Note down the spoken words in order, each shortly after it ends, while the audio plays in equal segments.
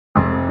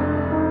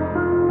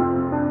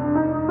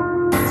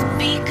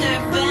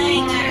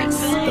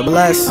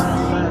Bless. I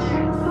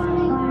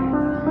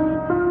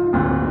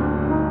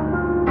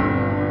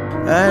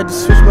had to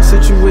switch my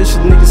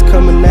situation, niggas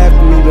coming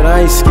after me, but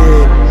I ain't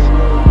scared.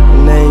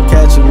 And they ain't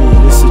catching me,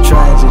 it's a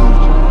tragedy.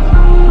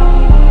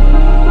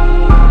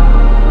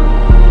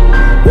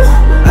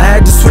 I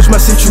had to switch my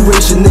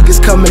situation,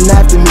 niggas coming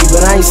after me,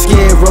 but I ain't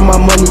scared. Run my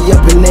money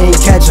up and they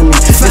ain't catching me.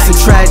 It's a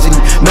tragedy.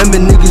 Remember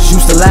niggas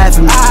used to laugh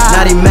at me,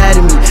 now they mad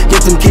at me.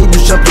 Get them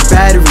cables, jump the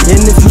battery.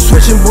 And if you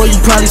switching, boy, you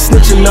probably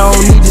snitching. I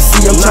don't need to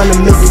see, I'm trying to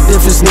make a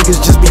difference.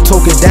 Niggas just be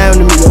talking down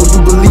to me. Oh, you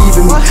believe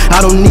in me?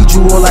 I don't need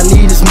you, all I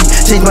need is me.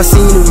 Change my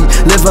scenery,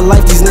 live a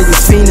life these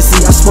niggas fiend to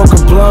see. I smoke a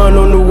blunt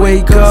on the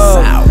wake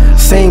up.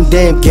 Same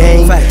damn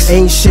game,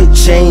 ain't shit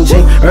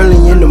changing.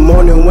 Early in the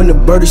morning when the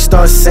birdies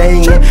start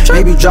singing.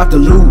 Baby drop the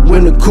loot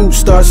when the coupe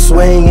starts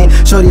swinging.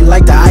 Shorty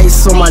like the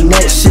ice on my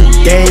neck, shit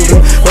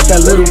dangling. But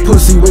that little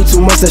pussy way too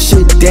much, that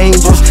shit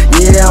dangerous.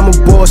 Yeah, I'm a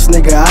boss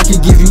nigga, I can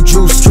give you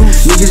juice.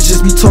 Niggas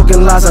just be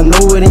talking lies, I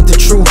know it ain't the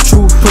truth.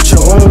 Put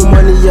your own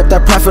money up,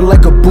 that profit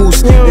like a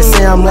boost. They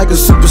say I'm like a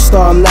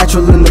superstar, I'm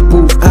natural in the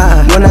booth.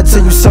 When I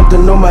tell you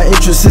something, know my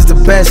interest is the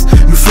best.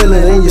 You feel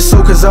it in your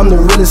soul, cause I'm the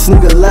realest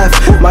nigga left.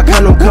 My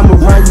kind don't come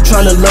around, you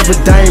tryna love a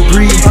dying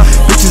breed.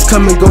 Bitches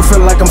come and go,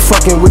 feel like I'm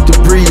fucking with the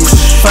breeze.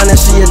 Find that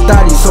she a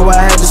thotty, so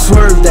I had to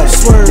swerve that.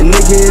 The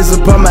nigga is a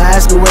bummer,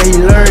 ask her where he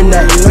learned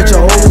that. But you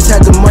always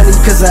had the money,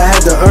 cause I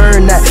had to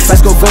earn that.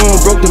 Let's go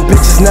going broke, them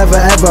bitches never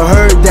ever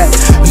heard that.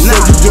 You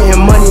said you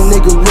getting money,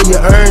 nigga, where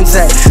your earns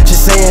at?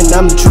 Just saying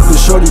I'm the truth,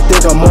 but shorty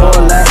think I'm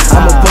all that.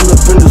 I'ma pull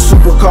up in the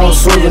supercar,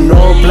 swerving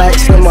all black.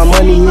 Spend my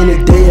money in a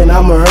day and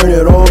I'ma earn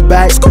it all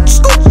back.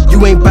 You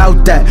ain't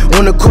bout that,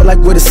 on the court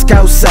like where the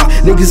scouts at.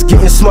 Niggas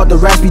getting smart, the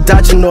rats be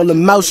dodging all the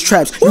mouse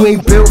traps. You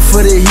ain't built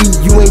for the heat,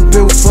 you ain't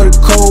built for the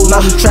cold.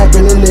 I'm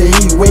trapping in the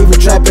heat,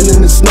 waving, trapping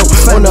in the snow.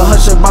 On the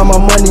hush up by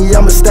my money,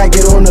 I'ma stack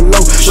it on the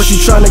low. But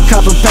you tryna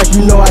cop a pack,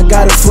 you know I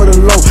got it for the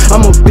low.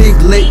 I'm a big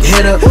lick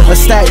hitter, a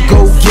stack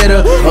go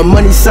getter, a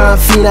money sign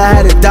fiend. I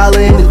had $1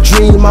 in the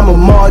dream. I'm a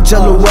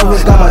Margello weather,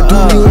 got my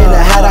duty in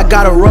the hat. I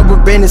got a rubber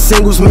band and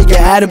singles, make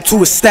it add up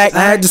to a stack.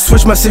 I had to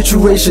switch my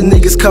situation,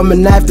 niggas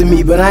coming after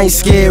me, but I ain't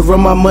scared.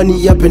 Run my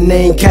money up and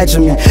they ain't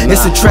catching me.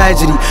 It's a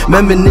tragedy.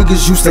 Remember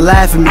niggas used to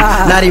laugh at me,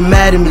 now they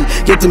mad at me.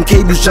 Get them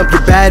cables, jump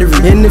the battery.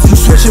 And if you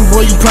switching,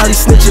 boy, you probably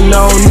snitching.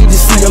 I don't need to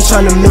see, I'm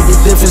trying to make a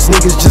difference.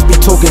 Niggas just be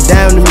talking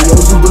down to me.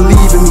 Oh, you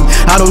believe in me?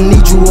 I don't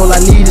need you, all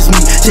I need is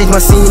me. Change my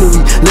scenery,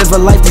 live a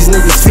life these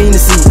niggas fiend to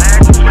see. I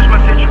had to switch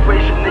my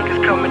situation, niggas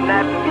coming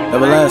after me.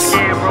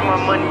 Yeah, run my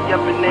money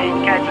up and they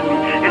ain't catching me.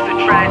 It's a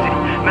tragedy.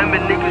 Remember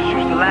niggas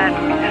used to laugh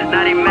at me,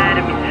 now they mad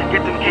at me.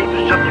 Get them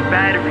cables, jump your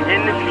battery.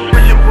 And if you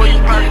switching, boy, you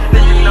probably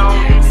snitching. I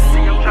don't need to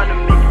see, I'm trying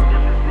to